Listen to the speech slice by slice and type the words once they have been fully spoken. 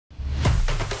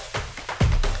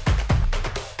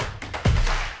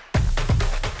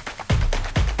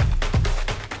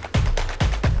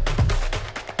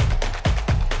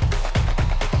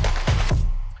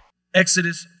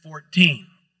Exodus 14.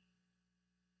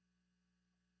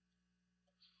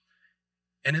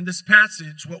 And in this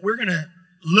passage, what we're going to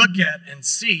look at and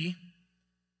see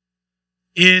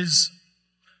is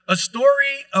a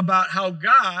story about how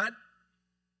God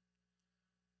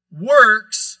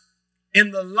works in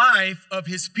the life of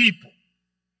his people.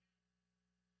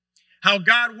 How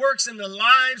God works in the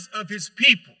lives of his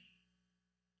people.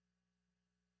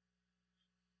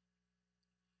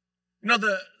 You know,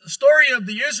 the story of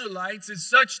the Israelites is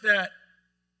such that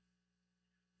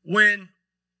when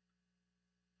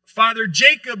Father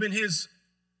Jacob and his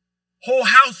whole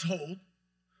household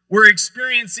were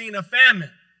experiencing a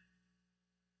famine,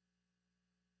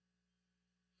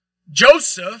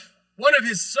 Joseph, one of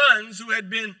his sons who had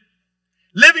been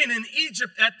living in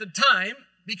Egypt at the time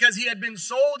because he had been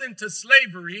sold into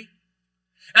slavery,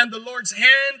 and the Lord's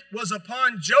hand was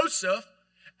upon Joseph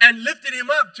and lifted him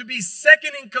up to be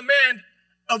second in command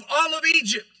of all of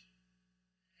Egypt.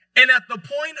 And at the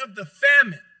point of the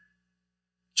famine,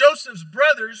 Joseph's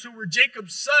brothers, who were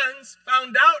Jacob's sons,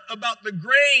 found out about the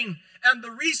grain and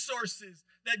the resources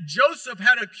that Joseph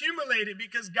had accumulated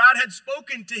because God had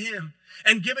spoken to him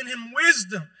and given him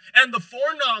wisdom and the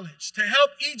foreknowledge to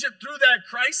help Egypt through that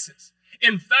crisis.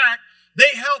 In fact,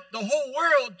 they helped the whole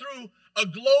world through a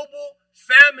global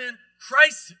famine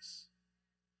crisis.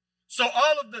 So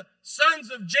all of the sons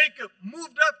of Jacob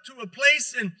moved up to a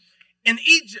place in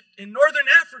Egypt, in northern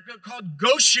Africa, called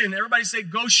Goshen. Everybody say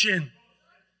Goshen.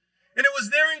 And it was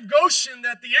there in Goshen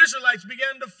that the Israelites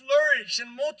began to flourish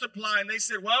and multiply. And they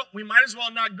said, well, we might as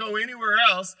well not go anywhere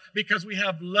else because we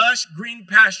have lush green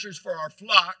pastures for our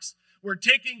flocks. We're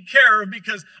taken care of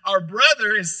because our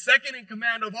brother is second in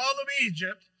command of all of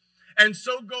Egypt. And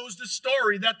so goes the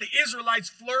story that the Israelites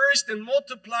flourished and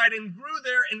multiplied and grew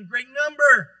there in great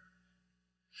number.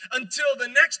 Until the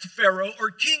next Pharaoh or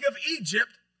king of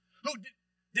Egypt, who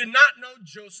did not know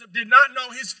Joseph, did not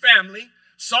know his family,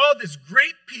 saw this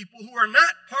great people who are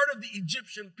not part of the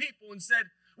Egyptian people and said,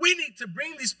 we need to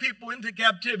bring these people into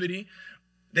captivity.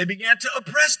 They began to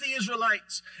oppress the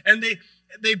Israelites, and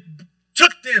they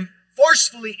took them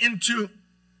forcefully into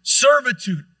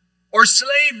servitude or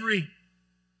slavery.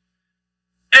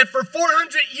 And for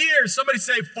 400 years, somebody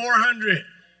say 400.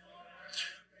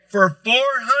 For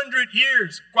 400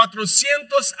 years, 400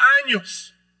 años,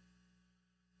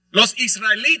 los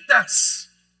israelitas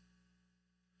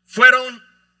fueron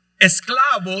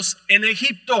esclavos en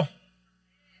Egipto.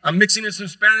 I'm mixing in some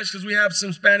Spanish because we have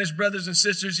some Spanish brothers and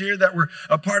sisters here that were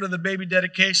a part of the baby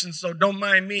dedication. So don't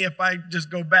mind me if I just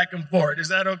go back and forth. Is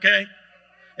that okay?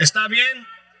 ¿Está bien?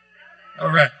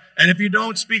 All right. And if you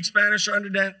don't speak Spanish or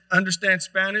understand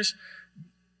Spanish,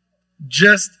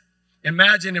 just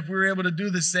imagine if we were able to do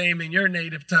the same in your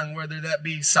native tongue, whether that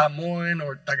be Samoan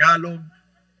or Tagalog.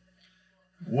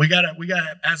 We gotta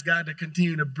ask God to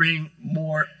continue to bring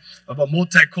more of a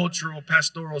multicultural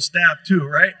pastoral staff too,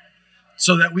 right?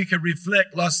 So that we can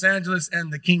reflect Los Angeles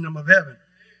and the kingdom of heaven.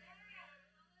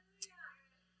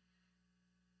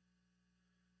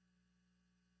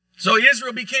 So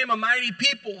Israel became a mighty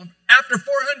people. After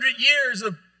 400 years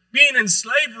of being in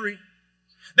slavery,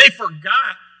 they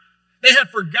forgot. They had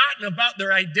forgotten about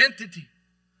their identity.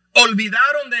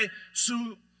 Olvidaron de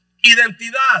su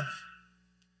identidad.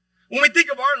 When we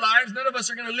think of our lives, none of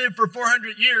us are going to live for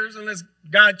 400 years unless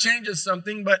God changes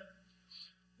something. But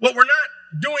what we're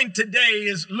not doing today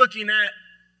is looking at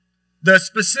the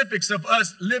specifics of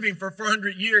us living for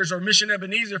 400 years or Mission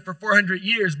Ebenezer for 400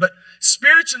 years. But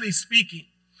spiritually speaking,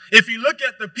 if you look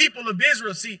at the people of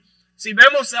Israel, si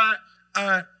vemos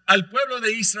al pueblo de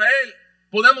Israel,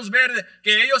 podemos ver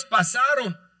que ellos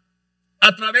pasaron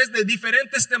a través de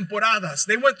diferentes temporadas.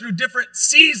 They went through different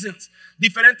seasons,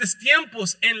 diferentes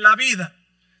tiempos en la vida.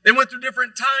 They went through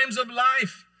different times of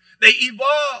life. They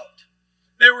evolved.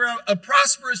 They were a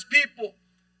prosperous people,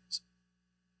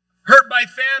 hurt by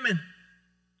famine,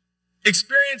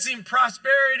 experiencing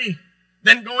prosperity,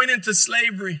 then going into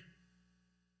slavery.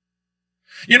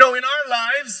 You know, in our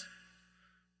lives,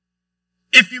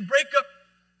 if you break up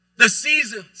the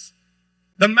seasons,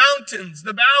 the mountains,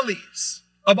 the valleys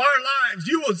of our lives,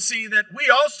 you will see that we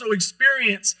also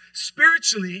experience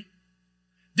spiritually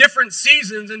different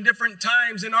seasons and different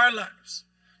times in our lives.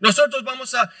 Nosotros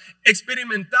vamos a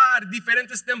experimentar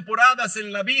diferentes temporadas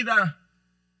en la vida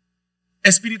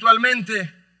espiritualmente.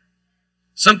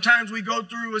 Sometimes we go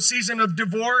through a season of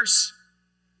divorce,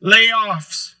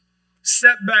 layoffs,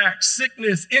 setbacks,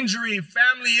 sickness, injury,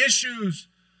 family issues,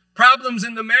 problems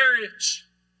in the marriage,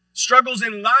 struggles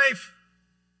in life.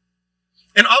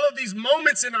 And all of these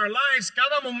moments in our lives,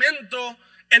 cada momento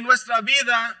en nuestra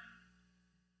vida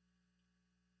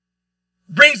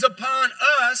brings upon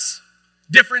us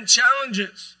different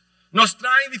challenges. Nos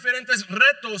trae diferentes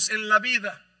retos en la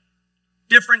vida.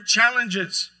 Different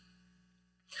challenges.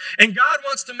 And God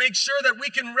wants to make sure that we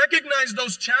can recognize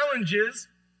those challenges.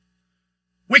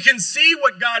 We can see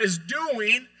what God is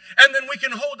doing, and then we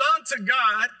can hold on to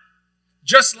God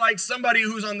just like somebody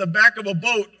who's on the back of a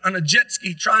boat on a jet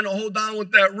ski trying to hold on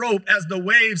with that rope as the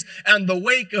waves and the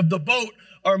wake of the boat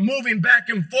are moving back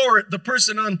and forth. The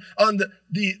person on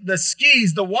the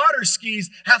skis, the water skis,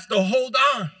 have to hold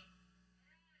on.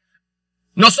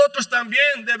 Nosotros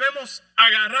también debemos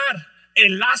agarrar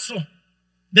el lazo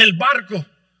del barco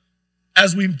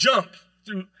as we jump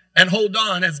through and hold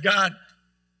on as God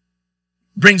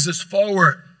brings us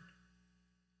forward.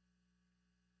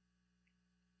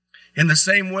 In the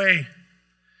same way,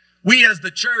 we as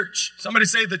the church, somebody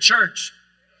say the church,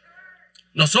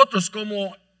 nosotros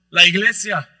como la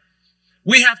iglesia,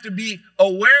 we have to be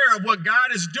aware of what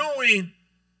God is doing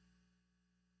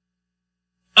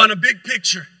on a big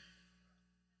picture.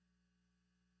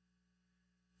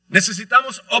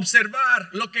 Necesitamos observar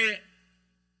lo que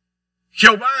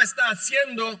Jehová está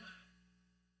haciendo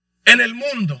en el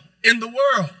mundo, in the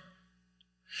world.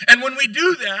 And when we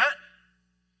do that,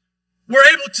 we're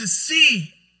able to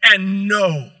see and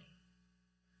know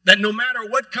that no matter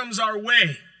what comes our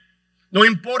way, no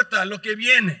importa lo que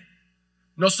viene,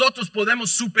 nosotros podemos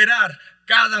superar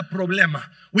cada problema.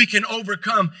 We can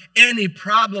overcome any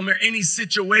problem or any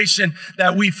situation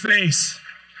that we face.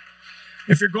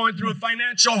 If you're going through a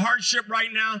financial hardship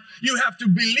right now, you have to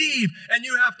believe and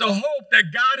you have to hope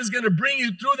that God is going to bring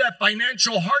you through that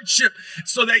financial hardship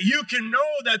so that you can know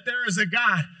that there is a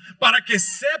God. Para que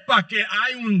sepa que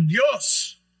hay un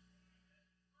Dios.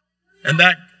 And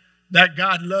that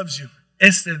God loves you.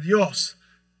 Este Dios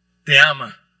te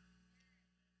ama.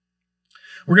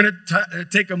 We're going to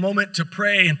take a moment to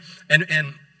pray and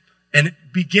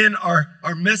begin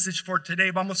our message for today.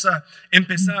 Vamos a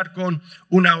empezar con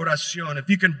una oración. If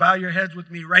you can bow your heads with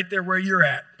me right there where you're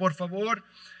at. Por favor,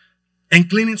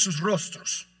 inclinen sus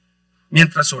rostros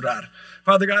mientras orar.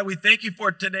 Father God, we thank you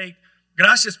for today.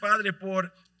 Gracias, Padre,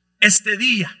 por este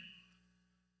día.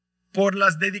 Por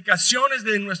las dedicaciones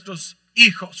de nuestros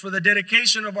hijos. For the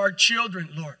dedication of our children,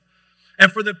 Lord.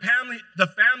 And for the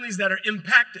families that are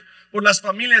impacted. Por las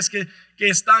familias que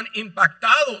están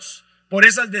impactados por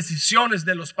esas decisiones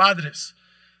de los padres,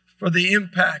 for the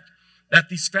impact that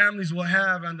these families will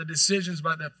have on the decisions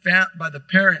by the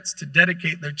parents to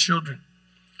dedicate their children.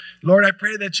 Lord, I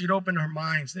pray that you'd open our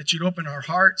minds, that you'd open our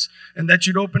hearts, and that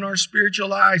you'd open our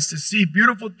spiritual eyes to see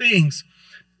beautiful things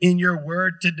in your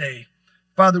word today.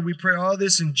 Father, we pray all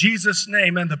this in Jesus'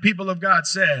 name, and the people of God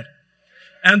said,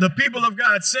 and the people of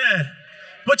God said,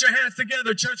 put your hands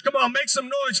together, church. Come on, make some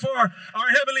noise for our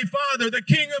Heavenly Father, the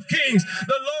King of Kings,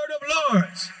 the Lord of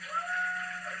Lords.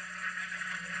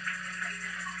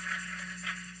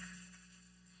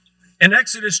 In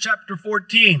Exodus chapter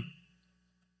 14,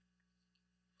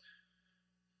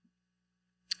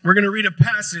 we're going to read a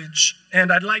passage,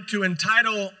 and I'd like to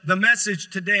entitle the message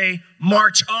today,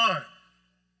 March On.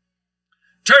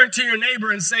 Turn to your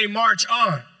neighbor and say, March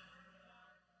On.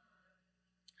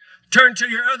 Turn to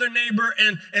your other neighbor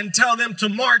and tell them to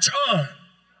march on.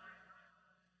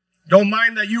 Don't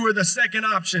mind that you were the second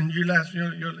option.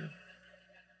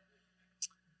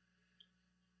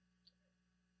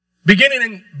 Beginning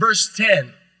in verse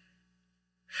 10.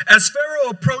 As Pharaoh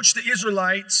approached the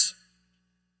Israelites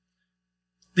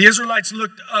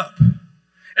looked up,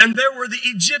 and there were the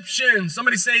Egyptians.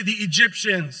 Somebody say the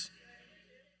Egyptians.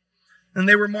 And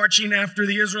they were marching after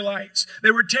the Israelites.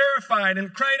 They were terrified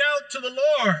and cried out to the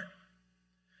Lord.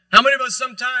 How many of us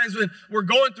sometimes when we're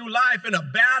going through life in a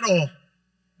battle,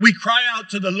 we cry out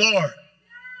to the Lord?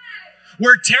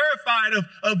 We're terrified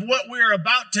of what we're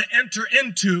about to enter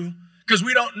into because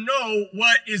we don't know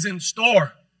what is in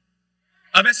store.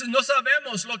 A veces no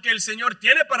sabemos lo que el Señor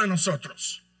tiene para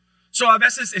nosotros. So a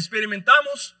veces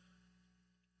experimentamos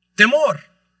temor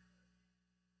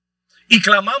y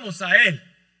clamamos a Él.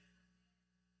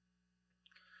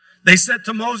 They said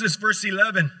to Moses, verse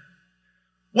 11,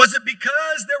 was it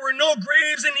because there were no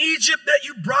graves in Egypt that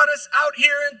you brought us out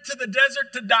here into the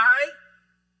desert to die?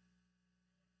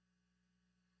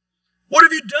 What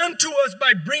have you done to us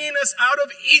by bringing us out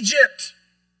of Egypt?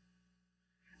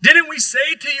 Didn't we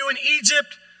say to you in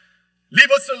Egypt,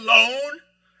 leave us alone,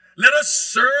 let us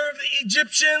serve the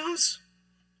Egyptians?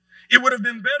 It would have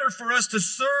been better for us to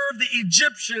serve the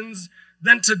Egyptians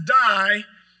than to die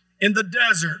in the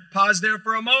desert. Pause there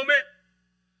for a moment.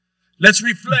 Let's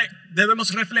reflect.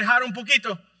 Debemos reflejar un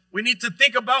poquito. We need to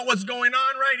think about what's going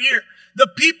on right here. The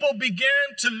people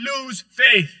began to lose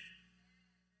faith.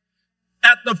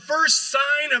 At the first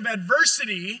sign of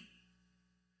adversity,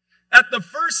 at the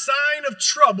first sign of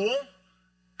trouble,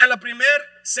 en la primer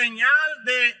señal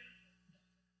de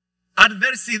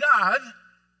adversidad,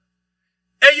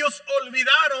 ellos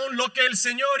olvidaron lo que el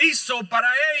Señor hizo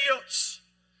para ellos.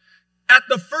 At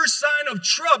the first sign of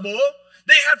trouble,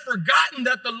 they had forgotten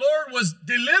that the Lord was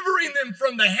delivering them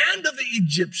from the hand of the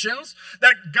Egyptians,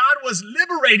 that God was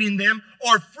liberating them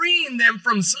or freeing them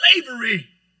from slavery.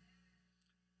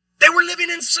 They were living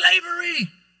in slavery.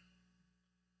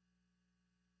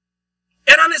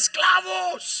 Eran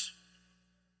esclavos.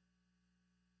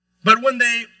 But when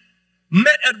they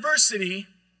met adversity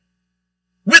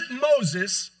with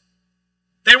Moses,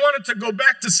 they wanted to go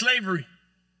back to slavery.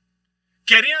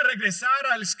 Querían regresar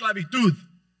a la esclavitud,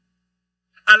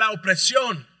 a la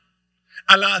opresión,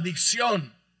 a la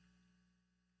adicción,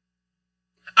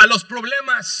 a los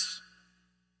problemas.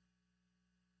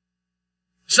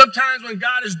 Sometimes when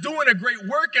God is doing a great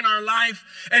work in our life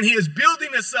and He is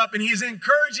building us up and He's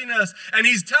encouraging us and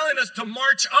He's telling us to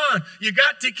march on, you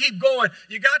got to keep going.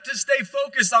 You got to stay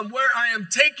focused on where I am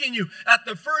taking you. At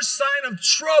the first sign of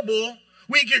trouble,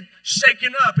 we get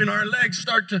shaken up and our legs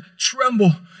start to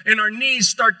tremble and our knees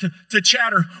start to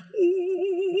chatter.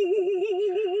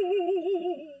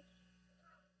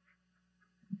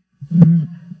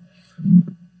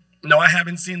 No, I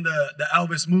haven't seen the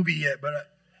Elvis movie yet, but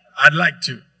I'd like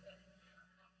to.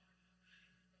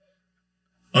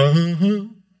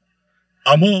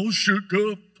 I'm all shook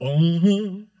up.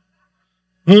 Yeah.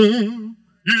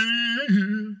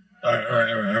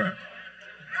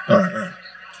 All right.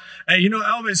 Hey, you know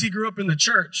Elvis, he grew up in the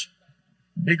church.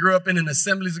 He grew up in an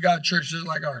Assemblies of God church just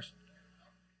like ours.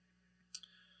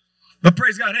 But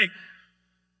praise God, hey,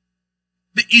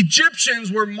 the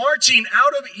Egyptians were marching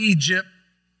out of Egypt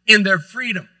in their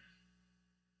freedom.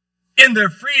 In their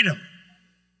freedom.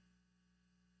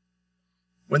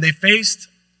 When they faced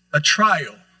a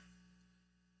trial,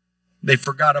 they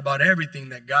forgot about everything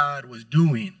that God was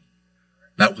doing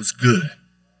that was good.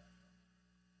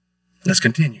 Let's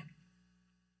continue.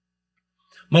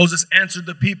 Moses answered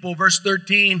the people, verse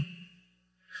 13,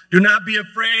 do not be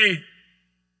afraid.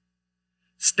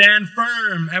 Stand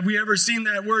firm. Have we ever seen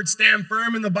that word stand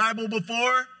firm in the Bible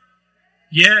before?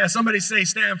 Yeah, somebody say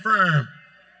stand firm.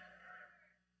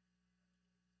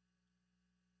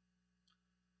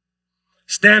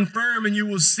 Stand firm and you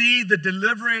will see the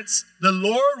deliverance the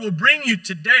Lord will bring you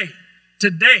today,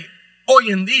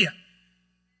 hoy en día.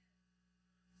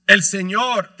 El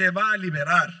Señor te va a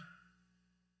liberar.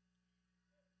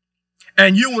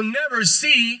 And you will never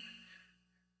see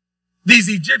these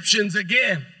Egyptians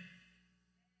again.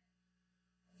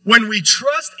 When we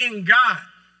trust in God,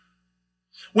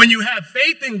 when you have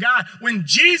faith in God, when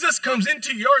Jesus comes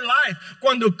into your life,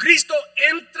 cuando Cristo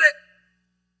entre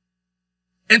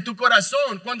en tu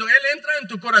corazón, cuando Él entra en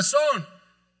tu corazón,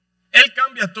 Él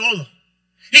cambia todo.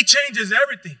 He changes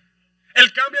everything.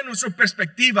 Él cambia nuestra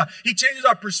perspectiva. He changes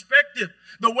our perspective.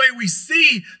 The way we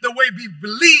see, the way we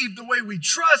believe, the way we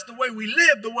trust, the way we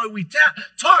live, the way we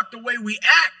talk, the way we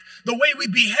act, the way we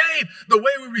behave, the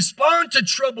way we respond to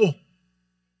trouble.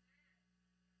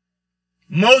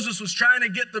 Moses was trying to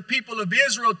get the people of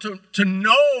Israel to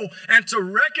know and to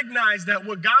recognize that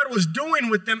what God was doing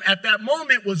with them at that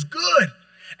moment was good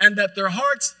and that their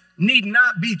hearts need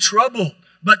not be troubled,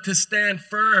 but to stand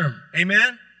firm.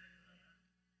 Amen?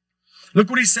 Look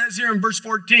what he says here in verse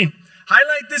 14.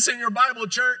 Highlight this in your Bible,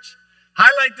 church.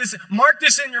 Highlight this. Mark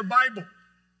this in your Bible.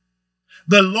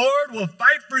 The Lord will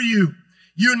fight for you.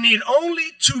 You need only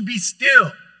to be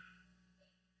still.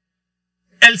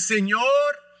 El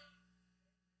Señor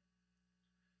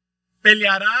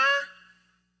peleará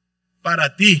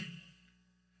para ti.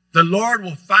 The Lord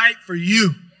will fight for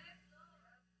you.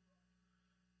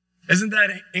 Isn't that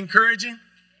encouraging?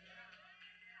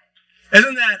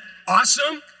 Isn't that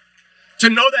awesome? To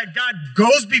know that God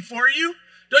goes before you.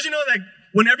 Don't you know that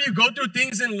whenever you go through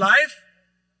things in life,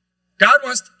 God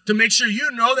wants to make sure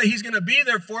you know that He's going to be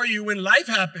there for you when life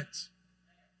happens.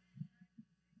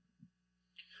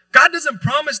 God doesn't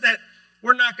promise that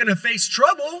we're not going to face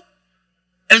trouble.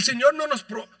 El Señor no nos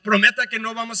prometa que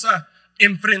no vamos a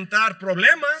enfrentar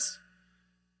problemas.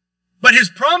 But His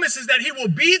promise is that He will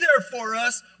be there for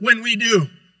us when we do.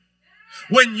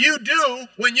 When you do,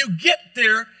 when you get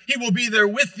there, He will be there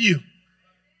with you.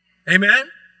 Amen?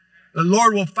 The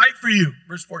Lord will fight for you.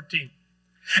 Verse 14.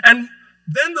 And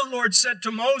then the Lord said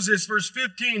to Moses, verse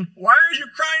 15, why are you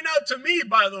crying out to me,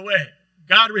 by the way?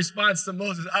 God responds to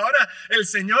Moses. Ahora el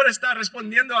Señor está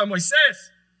respondiendo a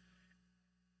Moisés.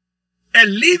 El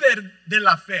líder de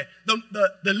la fe,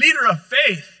 the leader of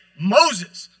faith,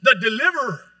 Moses, the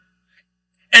deliverer,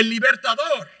 el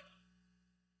libertador,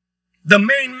 the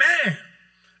main man.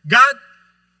 God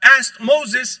asked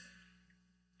Moses,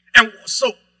 and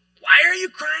so why are you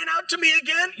crying out to me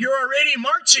again? You're already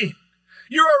marching.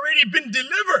 You're already been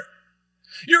delivered.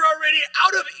 You're already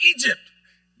out of Egypt.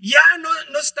 Ya no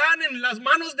están en las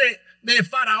manos de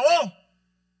Faraón.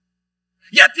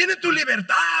 Ya tienen tu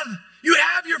libertad. You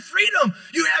have your freedom.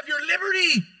 You have your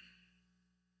liberty.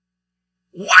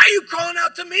 Why are you calling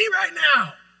out to me right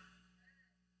now?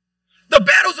 The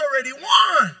battle's already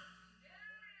won.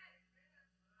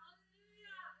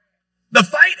 The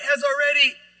fight has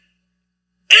already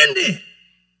ended.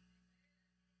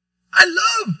 I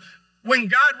love when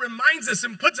God reminds us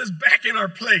and puts us back in our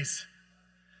place.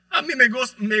 A mí me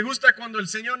gusta cuando el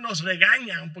Señor nos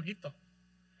regaña un poquito.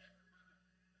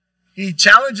 He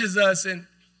challenges us and,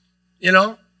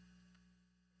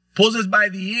 pulls us by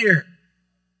the ear.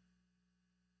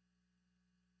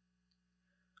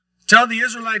 Tell the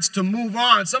Israelites to move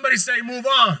on. Somebody say, move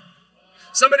on.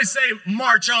 Somebody say,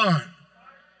 march on.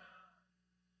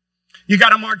 You got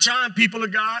to march on, people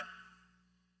of God.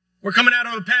 We're coming out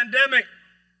of a pandemic.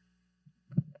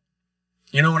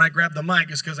 When I grab the mic,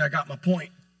 it's because I got my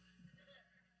point.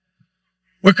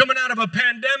 We're coming out of a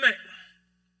pandemic.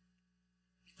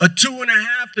 A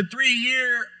 2.5 to 3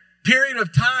 year period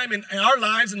of time in our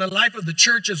lives, in the life of the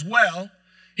church as well,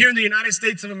 here in the United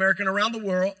States of America and around the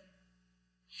world,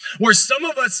 where some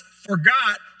of us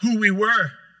forgot who we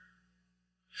were.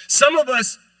 Some of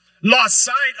us lost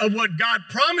sight of what God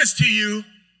promised to you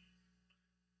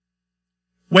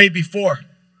way before.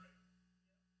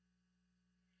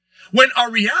 When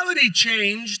our reality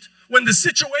changed, when the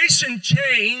situation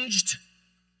changed,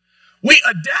 we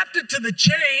adapted to the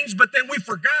change, but then we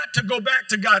forgot to go back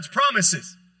to God's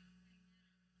promises.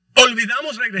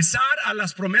 Olvidamos regresar a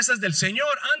las promesas del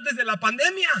Señor antes de la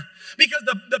pandemia, because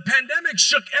the pandemic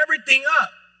shook everything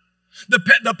up.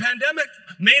 The pandemic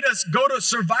made us go to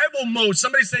survival mode.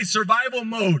 Somebody say survival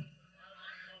mode.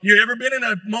 You ever been in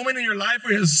a moment in your life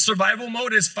where survival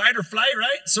mode is fight or flight,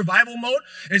 right? Survival mode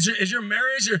is your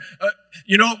marriage,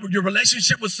 your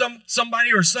relationship with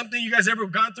somebody or something. You guys ever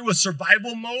gone through a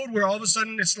survival mode where all of a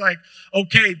sudden it's like,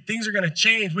 okay, things are going to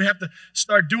change. We have to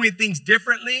start doing things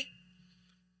differently.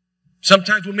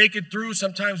 Sometimes we'll make it through.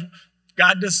 Sometimes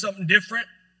God does something different.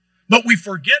 But we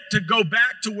forget to go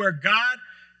back to where God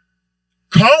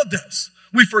called us.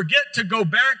 We forget to go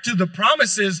back to the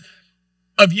promises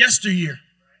of yesteryear.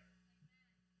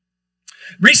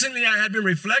 Recently, I had been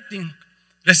reflecting.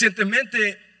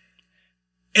 Recientemente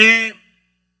he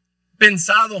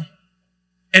pensado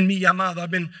en mi llamado.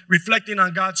 I've been reflecting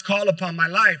on God's call upon my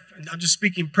life. And I'm just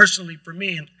speaking personally for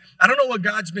me. And I don't know what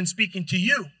God's been speaking to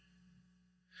you.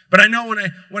 But I know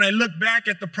when I look back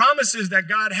at the promises that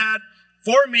God had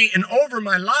for me and over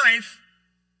my life,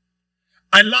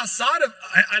 I lost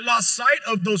sight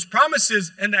of those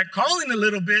promises and that calling a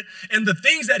little bit, and the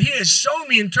things that he has shown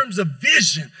me in terms of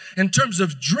vision, in terms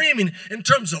of dreaming, in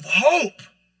terms of hope.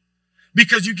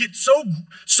 Because you get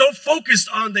so focused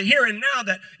on the here and now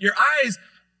that your eyes,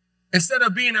 instead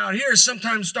of being out here,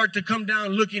 sometimes start to come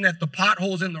down looking at the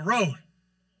potholes in the road.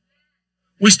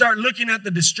 We start looking at the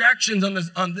distractions on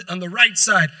the right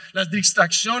side. Las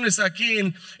distracciones aquí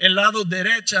en el lado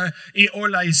derecha or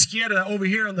la izquierda over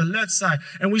here on the left side.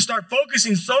 And we start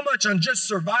focusing so much on just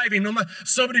surviving, no más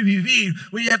sobrevivir.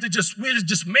 We have to just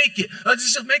make it.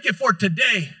 Let's just make it for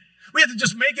today. We have to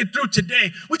just make it through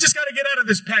today. We just got to get out of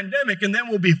this pandemic and then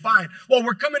we'll be fine. Well,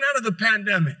 we're coming out of the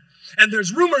pandemic and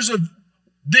there's rumors of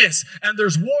this, and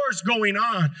there's wars going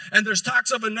on, and there's talks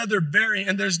of another variant,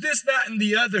 and there's this, that, and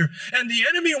the other, and the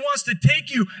enemy wants to take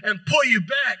you and pull you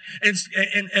back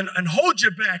and hold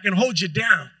you back and hold you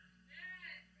down.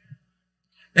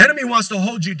 The enemy wants to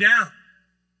hold you down.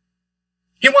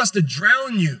 He wants to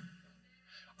drown you.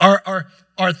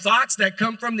 Our thoughts that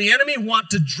come from the enemy want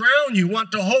to drown you,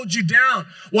 want to hold you down,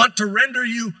 want to render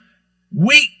you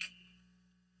weak,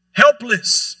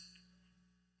 helpless.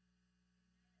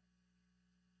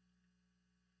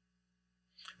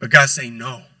 But God's saying,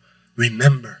 no,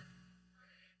 remember,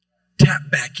 tap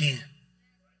back in.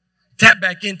 Tap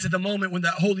back into the moment when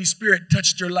that Holy Spirit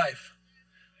touched your life.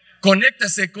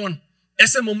 Conéctase con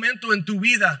ese momento en tu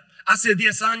vida hace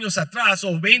 10 años atrás,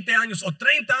 o 20 años, o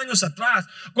 30 años atrás,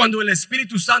 cuando el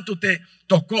Espíritu Santo te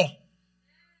tocó.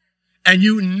 And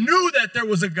you knew that there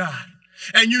was a God.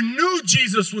 And you knew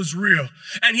Jesus was real.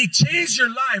 And he changed your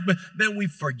life, but then we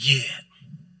forget.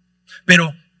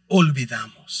 Pero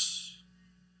olvidamos.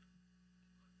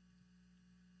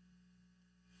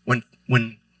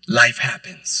 When life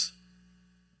happens,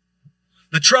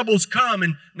 the troubles come,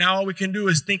 and now all we can do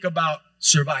is think about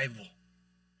survival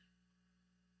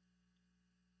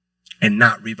and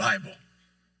not revival.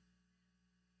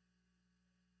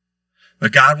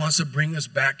 But God wants to bring us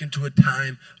back into a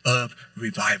time of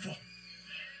revival.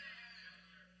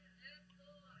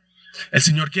 El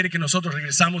Señor quiere que nosotros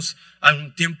regresamos a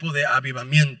un tiempo de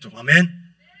avivamiento.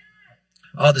 Amen.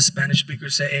 All the Spanish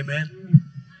speakers say amen.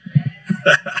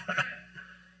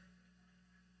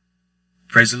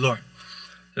 Praise the Lord.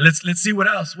 Let's see what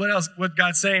else. What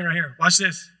God's saying right here. Watch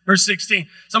this. Verse 16.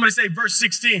 Somebody say verse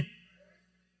 16.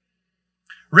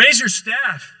 Raise your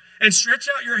staff and stretch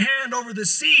out your hand over the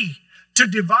sea to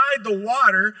divide the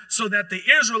water so that the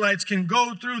Israelites can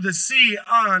go through the sea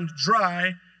on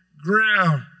dry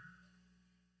ground.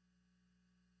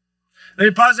 Let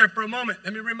me pause there for a moment.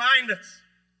 Let me remind us.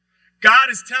 God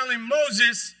is telling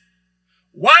Moses,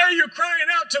 why are you crying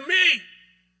out to me?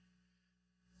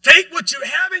 Take what you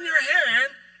have in your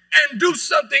hand and do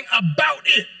something about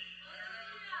it.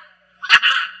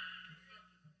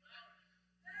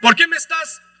 ¿Por qué me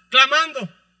estás clamando?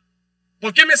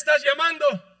 ¿Por qué me estás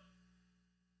llamando?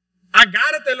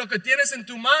 Agárrate lo que tienes en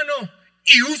tu mano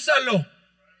y úsalo.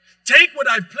 Take what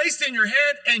I've placed in your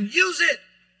hand and use it.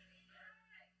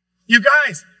 You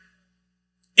guys,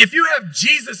 if you have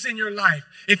Jesus in your life,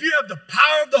 if you have the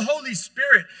power of the Holy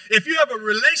Spirit, if you have a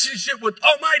relationship with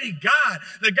Almighty God,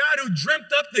 the God who dreamt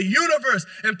up the universe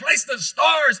and placed the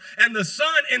stars and the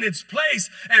sun in its place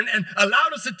and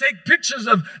allowed us to take pictures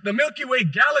of the Milky Way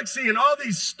galaxy and all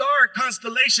these star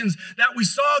constellations that we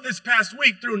saw this past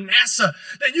week through NASA,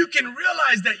 then you can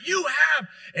realize that you have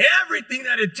everything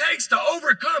that it takes to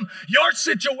overcome your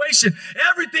situation,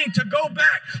 everything to go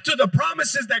back to the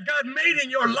promises that God made in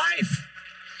your life.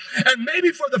 And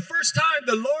maybe for the first time,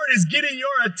 the Lord is getting your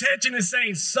attention and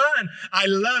saying, son, I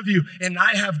love you and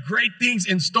I have great things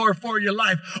in store for your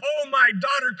life. Oh, my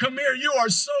daughter, come here. You are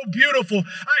so beautiful.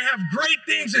 I have great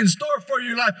things in store for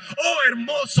your life. Oh,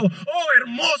 hermoso. Oh,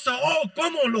 hermosa. Oh,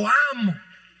 como lo amo.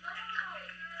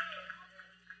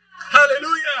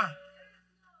 Hallelujah.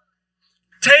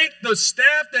 Take the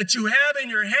staff that you have in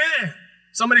your hand.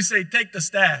 Somebody say, take the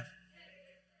staff.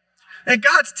 And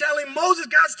God's telling Moses,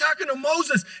 God's talking to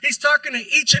Moses. He's talking to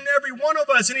each and every one of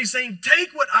us. And he's saying, take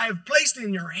what I have placed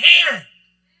in your hand.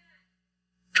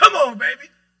 Come on, baby.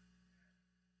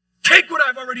 Take what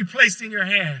I've already placed in your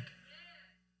hand.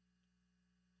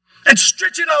 And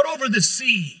stretch it out over the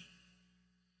sea.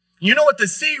 You know what the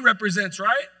sea represents,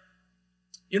 right?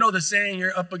 You know the saying,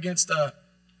 you're up against a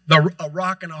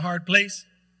rock in a hard place?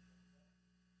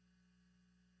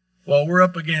 Well, we're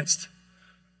up against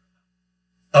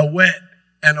a wet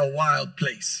and a wild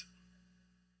place.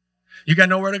 You got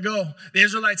nowhere to go. The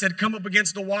Israelites had come up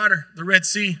against the water, the Red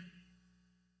Sea.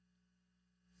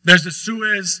 There's the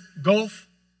Suez Gulf,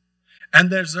 and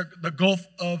there's the Gulf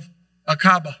of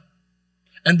Aqaba.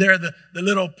 And there are the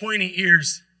little pointy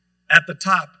ears at the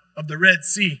top of the Red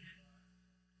Sea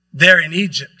there in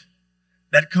Egypt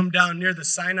that come down near the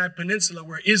Sinai Peninsula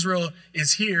where Israel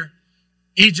is here.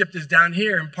 Egypt is down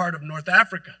here in part of North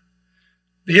Africa.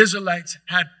 The Israelites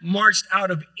had marched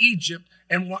out of Egypt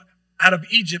and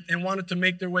wanted to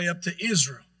make their way up to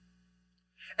Israel.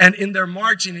 And in their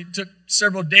marching, it took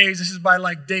several days. This is by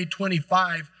like day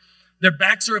 25. Their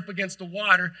backs are up against the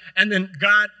water. And then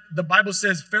God, the Bible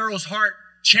says, Pharaoh's heart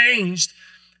changed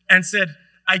and said,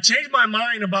 I changed my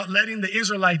mind about letting the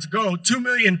Israelites go. 2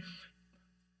 million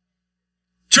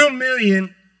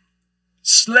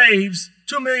slaves,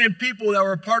 2 million people that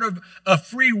were part of a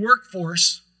free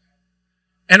workforce.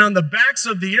 And on the backs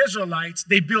of the Israelites,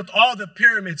 they built all the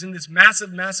pyramids in this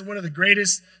massive, one of the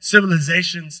greatest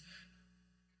civilizations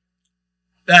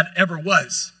that ever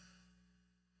was,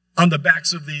 on the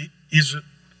backs of the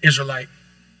Israelite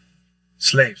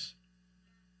slaves.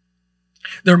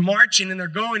 They're marching and they're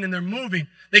going and they're moving.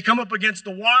 They come up against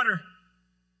the water.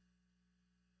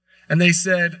 And they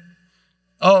said,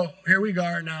 oh, here we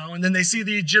are now. And then they see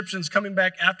the Egyptians coming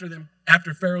back after them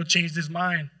after Pharaoh changed his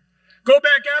mind. Go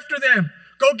back after them.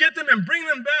 Go get them and bring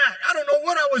them back. I don't know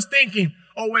what I was thinking.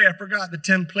 Oh, wait, I forgot the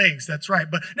 10 plagues. That's right.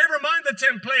 But never mind the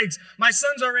 10 plagues. My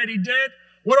son's already dead.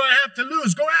 What do I have to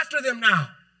lose? Go after them now.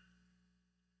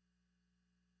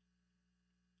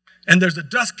 And there's a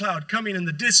dust cloud coming in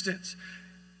the distance.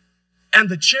 And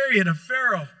the chariot of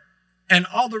Pharaoh and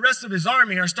all the rest of his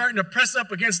army are starting to press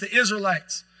up against the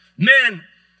Israelites. Men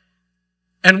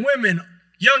and women,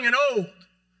 young and old.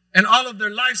 And all of their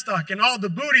livestock and all the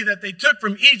booty that they took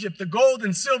from Egypt, the gold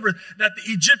and silver that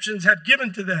the Egyptians had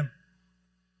given to them.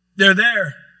 They're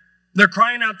there. They're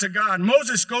crying out to God.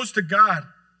 Moses goes to God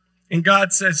and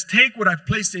God says, take what I've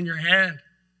placed in your hand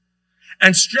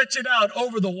and stretch it out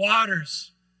over the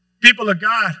waters. People of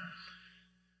God,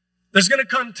 there's going to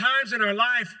come times in our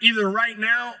life, either right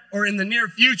now or in the near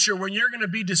future, when you're going to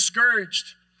be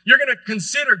discouraged. You're going to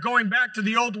consider going back to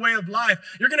the old way of life.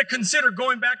 You're going to consider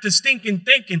going back to stinking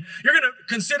thinking. You're going to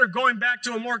consider going back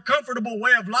to a more comfortable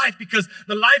way of life because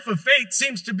the life of faith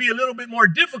seems to be a little bit more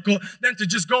difficult than to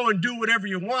just go and do whatever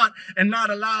you want and not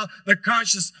allow the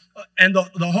conscious and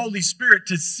the Holy Spirit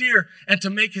to sear and to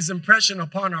make his impression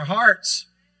upon our hearts.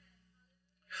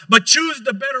 But choose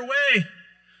the better way.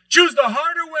 Choose the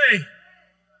harder way.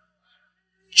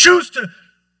 Choose to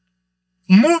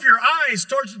move your eyes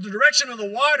towards the direction of the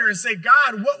water and say,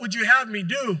 God, what would you have me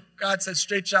do? God says,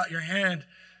 stretch out your hand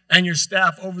and your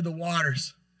staff over the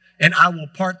waters, and I will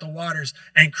part the waters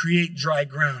and create dry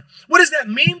ground. What does that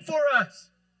mean for us?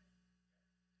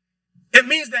 It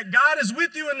means that God is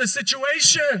with you in the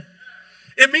situation.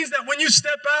 It means that when you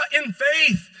step out in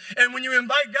faith and when you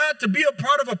invite God to be a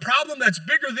part of a problem that's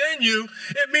bigger than you,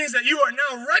 it means that you are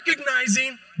now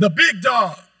recognizing the big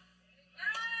dog.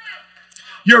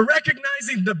 You're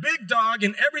recognizing the big dog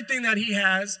in everything that he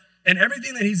has and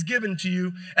everything that he's given to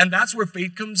you. And that's where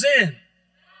faith comes in.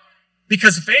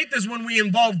 Because faith is when we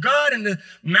involve God in the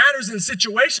matters and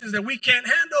situations that we can't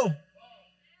handle.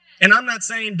 And I'm not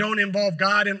saying don't involve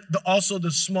God in also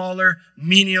the smaller,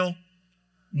 menial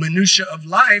minutia of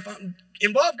life.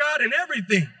 Involve God in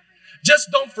everything.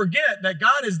 Just don't forget that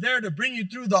God is there to bring you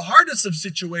through the hardest of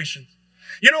situations.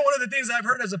 You know, one of the things I've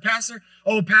heard as a pastor,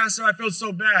 oh, pastor, I feel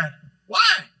so bad.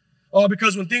 Why? Oh,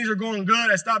 because when things are going good,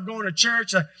 I stopped going to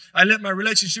church. I let my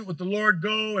relationship with the Lord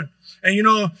go. And you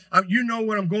know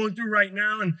what I'm going through right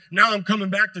now. And now I'm coming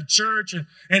back to church.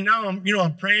 And now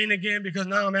I'm praying again because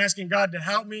now I'm asking God to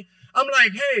help me. I'm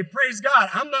like, hey, praise God.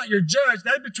 I'm not your judge.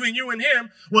 That's between you and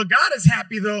him. What God is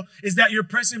happy, though, is that you're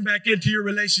pressing back into your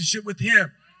relationship with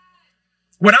him.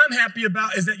 What I'm happy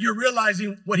about is that you're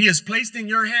realizing what he has placed in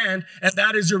your hand, and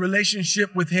that is your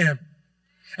relationship with him.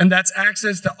 And that's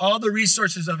access to all the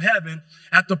resources of heaven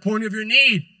at the point of your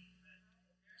need.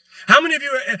 How many of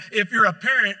you, if you're a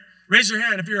parent, raise your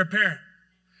hand if you're a parent.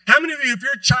 How many of you, if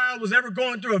your child was ever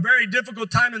going through a very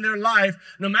difficult time in their life,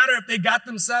 no matter if they got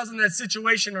themselves in that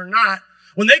situation or not,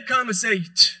 when they come and say,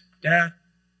 Dad,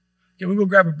 can we go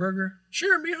grab a burger?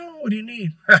 Sure, mijo, what do you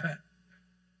need?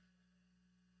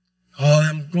 Oh,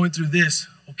 I'm going through this.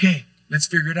 Okay. Let's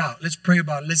figure it out. Let's pray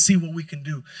about it. Let's see what we can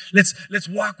do. Let's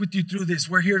walk with you through this.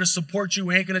 We're here to support you.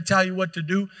 We ain't going to tell you what to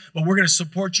do, but we're going to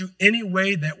support you any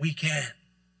way that we can.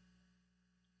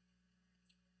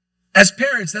 As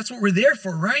parents, that's what we're there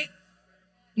for, right?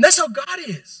 And that's how God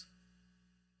is.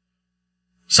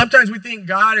 Sometimes we think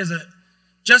God is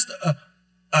just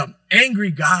a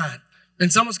angry God.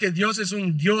 Pensamos que Dios es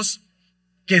un Dios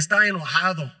que está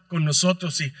enojado con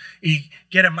nosotros y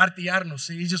quiere martillarnos.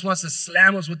 He just wants to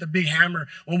slam us with a big hammer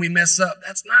when we mess up.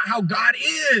 That's not how God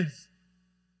is.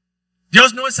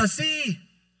 Dios no es así.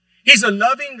 He's a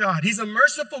loving God. He's a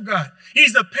merciful God.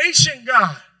 He's a patient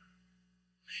God.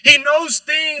 He knows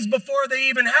things before they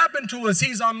even happen to us.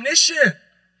 He's omniscient.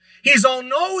 He's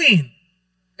all-knowing.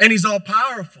 And he's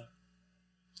all-powerful.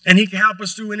 And he can help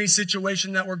us through any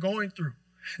situation that we're going through.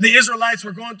 The Israelites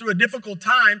were going through a difficult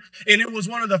time, and it was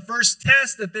one of the first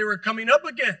tests that they were coming up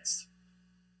against.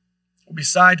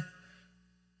 Besides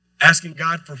asking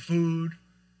God for food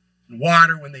and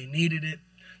water when they needed it,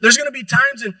 there's going to be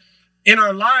times in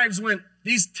our lives when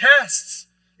these tests,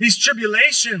 these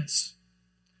tribulations,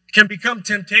 can become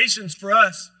temptations for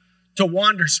us to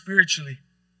wander spiritually.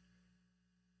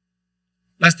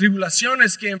 Las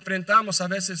tribulaciones que enfrentamos a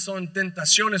veces son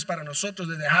tentaciones para nosotros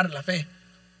de dejar la fe.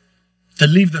 To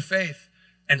leave the faith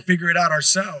and figure it out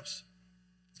ourselves.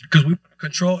 Because we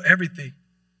control everything.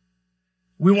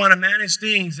 We want to manage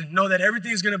things and know that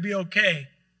everything's going to be okay.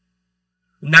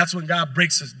 And that's when God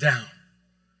breaks us down.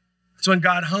 That's when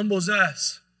God humbles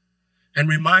us and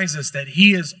reminds us that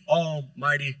he is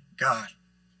Almighty God.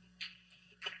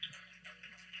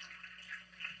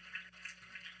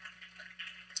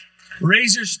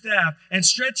 Raise your staff and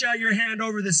stretch out your hand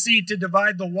over the sea to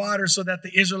divide the water so that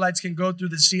the Israelites can go through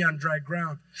the sea on dry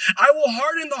ground. I will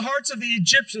harden the hearts of the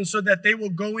Egyptians so that they will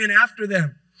go in after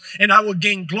them. And I will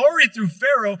gain glory through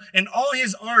Pharaoh and all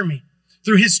his army,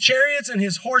 through his chariots and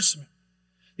his horsemen.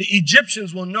 The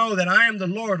Egyptians will know that I am the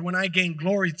Lord when I gain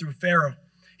glory through Pharaoh,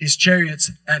 his chariots,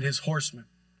 and his horsemen.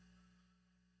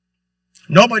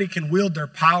 Nobody can wield their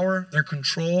power, their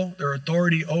control, their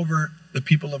authority over the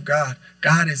people of God.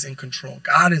 God is in control.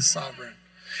 God is sovereign.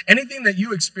 Anything that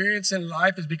you experience in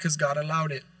life is because God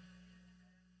allowed it.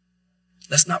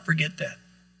 Let's not forget that.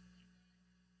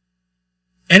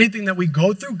 Anything that we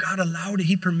go through, God allowed it.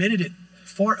 He permitted it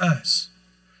for us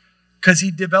because he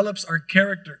develops our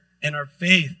character and our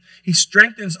faith. He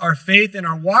strengthens our faith and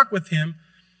our walk with him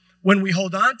when we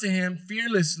hold on to him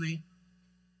fearlessly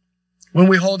When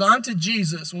we hold on to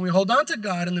Jesus, when we hold on to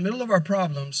God in the middle of our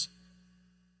problems,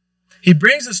 he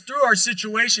brings us through our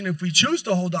situation if we choose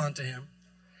to hold on to him.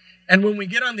 And when we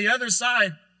get on the other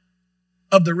side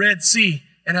of the Red Sea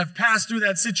and have passed through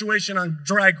that situation on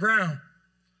dry ground,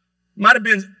 it might have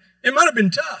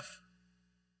been tough.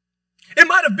 It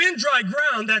might have been dry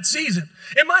ground that season.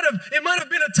 It might have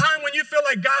been a time when you feel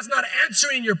like God's not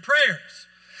answering your prayers.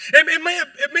 It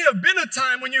may have been a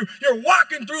time when you're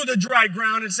walking through the dry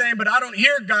ground and saying, but I don't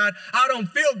hear God, I don't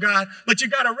feel God. But you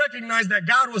got to recognize that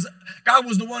God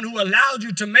was the one who allowed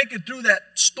you to make it through that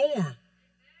storm.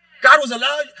 God was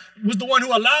the one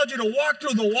who allowed you to walk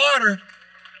through the water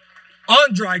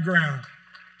on dry ground.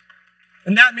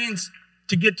 And that means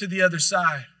to get to the other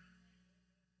side.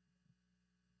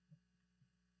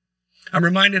 I'm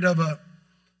reminded of a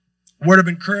word of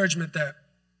encouragement that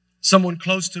someone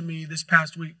close to me this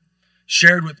past week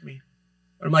shared with me.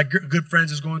 One of my good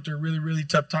friends is going through a really, really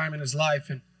tough time in his life.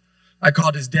 And I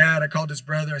called his dad, I called his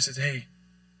brother. I said, hey,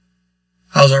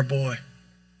 how's our boy?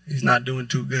 He's not doing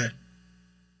too good.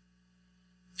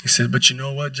 He said, but you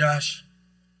know what, Josh?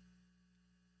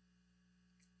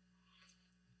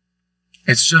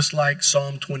 It's just like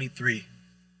Psalm 23.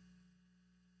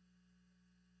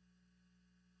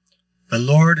 The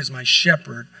Lord is my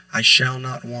shepherd, I shall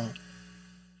not want.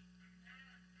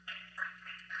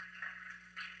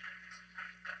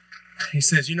 He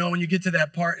says, you know, when you get to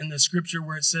that part in the scripture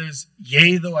where it says,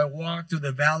 yea, though I walk through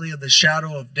the valley of the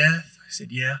shadow of death. I said,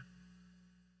 yeah.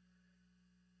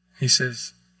 He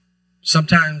says,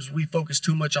 sometimes we focus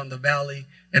too much on the valley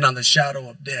and on the shadow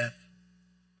of death.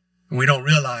 And we don't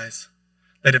realize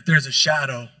that if there's a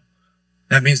shadow,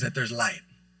 that means that there's light.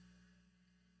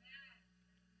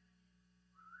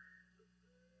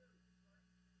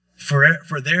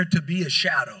 For there to be a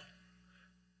shadow,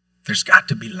 there's got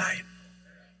to be light.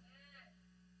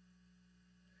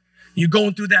 You're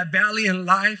going through that valley in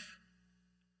life,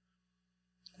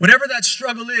 whatever that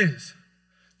struggle is,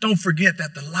 don't forget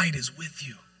that the light is with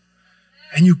you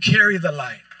and you carry the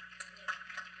light.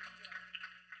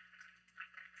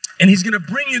 And he's going to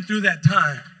bring you through that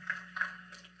time.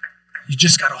 You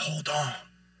just got to hold on.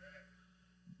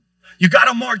 You got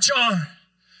to march on.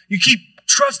 You keep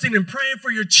trusting and praying for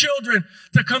your children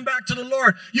to come back to the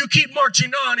Lord. You keep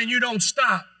marching on and you don't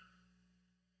stop.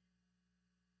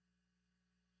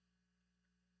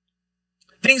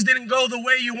 Things didn't go the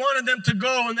way you wanted them to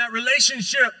go in that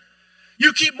relationship.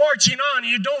 You keep marching on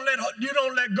and you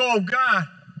don't let go of God.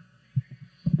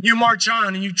 You march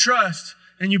on and you trust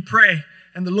and you pray,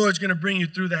 and the Lord's going to bring you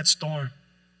through that storm.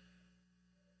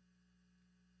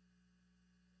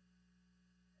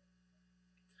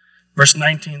 Verse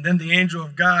 19, then the angel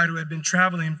of God who had been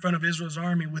traveling in front of Israel's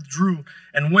army withdrew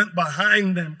and went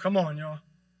behind them. Come on, y'all.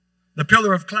 The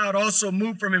pillar of cloud also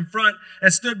moved from in front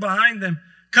and stood behind them,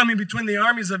 coming between the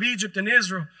armies of Egypt and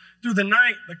Israel. Through the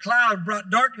night, the cloud brought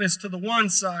darkness to the one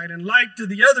side and light to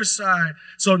the other side,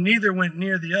 so neither went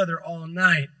near the other all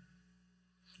night.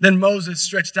 Then Moses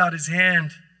stretched out his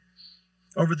hand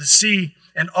over the sea,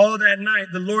 and all that night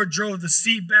the Lord drove the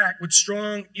sea back with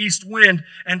strong east wind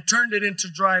and turned it into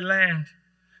dry land.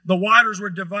 The waters were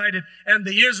divided, and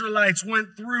the Israelites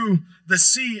went through the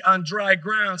sea on dry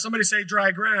ground. Somebody say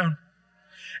dry ground.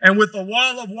 And with a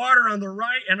wall of water on the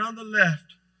right and on the left,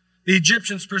 the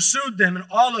Egyptians pursued them, and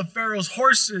all of Pharaoh's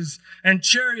horses and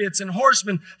chariots and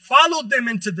horsemen followed them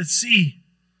into the sea.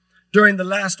 During the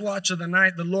last watch of the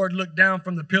night, the Lord looked down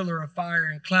from the pillar of fire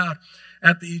and cloud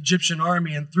at the Egyptian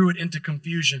army and threw it into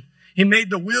confusion. He made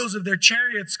the wheels of their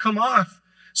chariots come off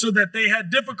so that they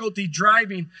had difficulty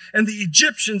driving. And the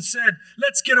Egyptians said,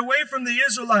 let's get away from the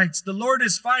Israelites. The Lord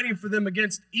is fighting for them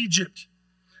against Egypt.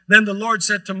 Then the Lord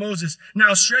said to Moses,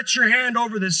 now stretch your hand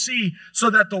over the sea so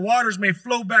that the waters may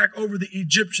flow back over the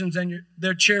Egyptians and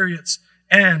their chariots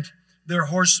and their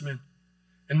horsemen.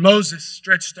 And Moses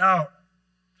stretched out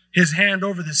his hand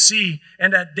over the sea,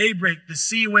 and at daybreak the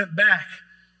sea went back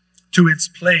to its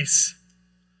place.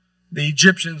 The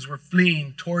Egyptians were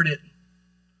fleeing toward it,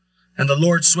 and the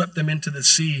Lord swept them into the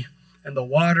sea, and the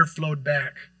water flowed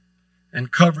back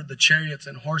and covered the chariots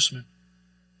and horsemen.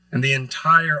 And the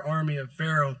entire army of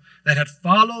Pharaoh that had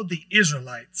followed the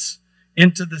Israelites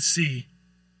into the sea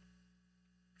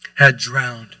had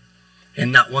drowned,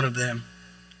 and not one of them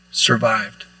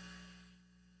survived.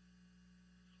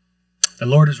 The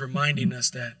Lord is reminding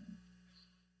us that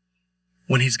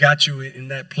when he's got you in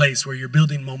that place where you're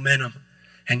building momentum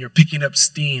and you're picking up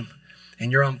steam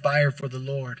and you're on fire for the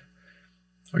Lord,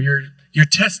 or you're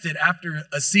tested after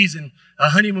a season,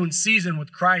 a honeymoon season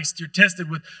with Christ, you're tested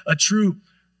with a true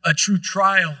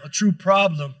trial, a true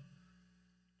problem.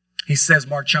 He says,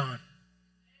 march on.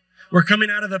 We're coming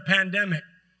out of the pandemic,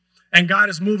 and God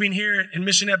is moving here in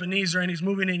Mission Ebenezer, and he's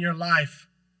moving in your life.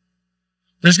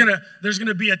 There's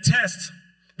gonna be a test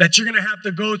that you're gonna have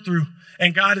to go through,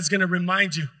 and God is gonna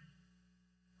remind you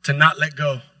to not let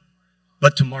go,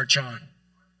 but to march on.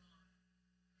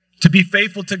 To be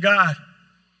faithful to God.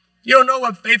 You don't know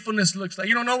what faithfulness looks like.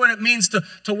 You don't know what it means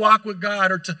to walk with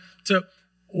God, or to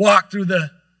walk through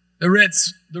the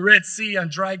Red Sea on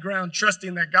dry ground,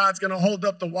 trusting that God's going to hold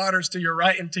up the waters to your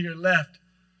right and to your left.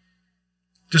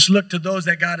 Just look to those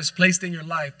that God has placed in your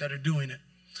life that are doing it,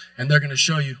 and they're going to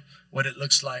show you what it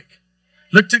looks like.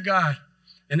 Look to God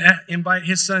and invite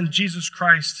his son, Jesus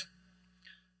Christ,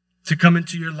 to come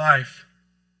into your life.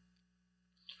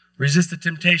 Resist the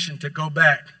temptation to go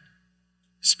back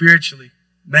spiritually,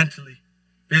 mentally,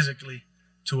 physically,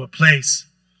 to a place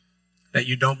that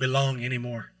you don't belong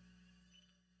anymore.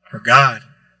 For God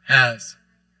has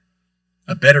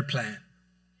a better plan,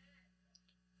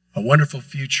 a wonderful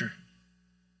future,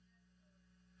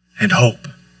 and hope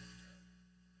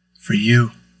for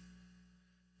you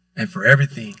and for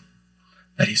everything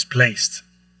that he's placed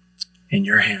in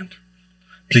your hand.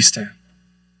 Please stand.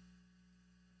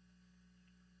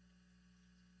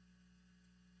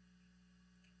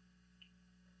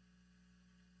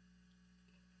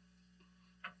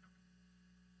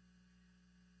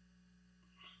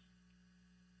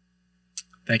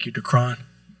 Thank you, Decron,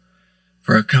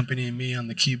 for accompanying me on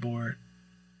the keyboard.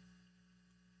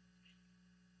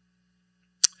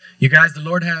 You guys, the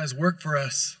Lord has work for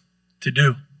us to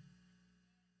do.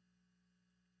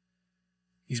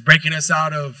 He's breaking us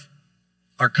out of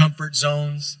our comfort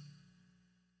zones,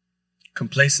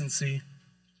 complacency.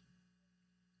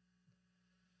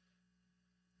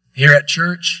 Here at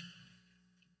church,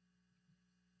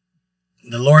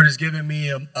 the Lord has given me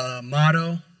a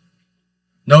motto: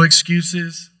 no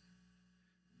excuses,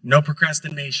 no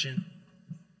procrastination.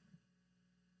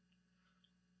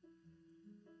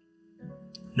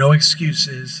 No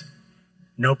excuses,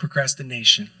 no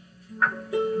procrastination.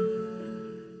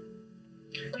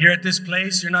 Here at this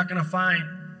place, you're not going to find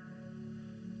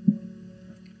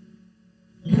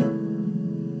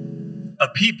a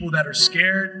people that are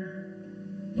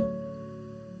scared,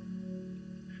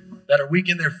 that are weak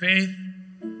in their faith.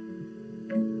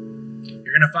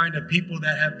 You're going to find a people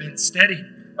that have been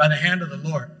steadied by the hand of the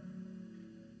Lord,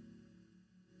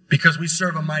 because we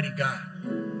serve a mighty God.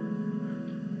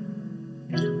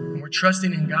 And we're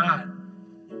trusting in God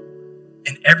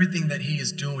and everything that he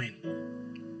is doing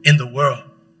in the world.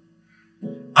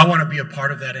 I want to be a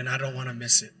part of that, and I don't want to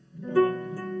miss it.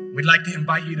 We'd like to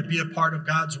invite you to be a part of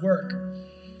God's work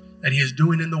that he is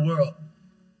doing in the world.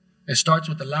 It starts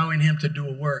with allowing him to do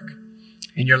a work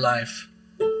in your life.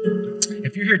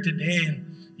 If you're here today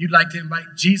and you'd like to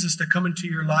invite Jesus to come into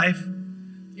your life,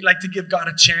 you'd like to give God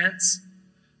a chance,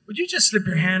 would you just slip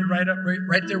your hand right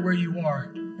there where you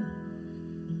are?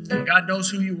 And God knows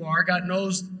who you are. God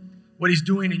knows what he's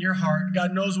doing in your heart.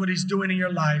 God knows what he's doing in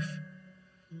your life.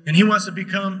 And he wants to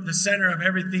become the center of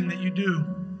everything that you do.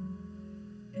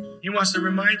 He wants to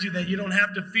remind you that you don't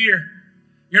have to fear.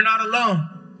 You're not alone,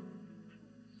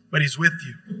 but he's with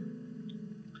you.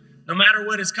 No matter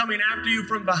what is coming after you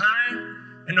from behind,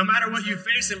 and no matter what you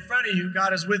face in front of you,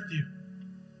 God is with you.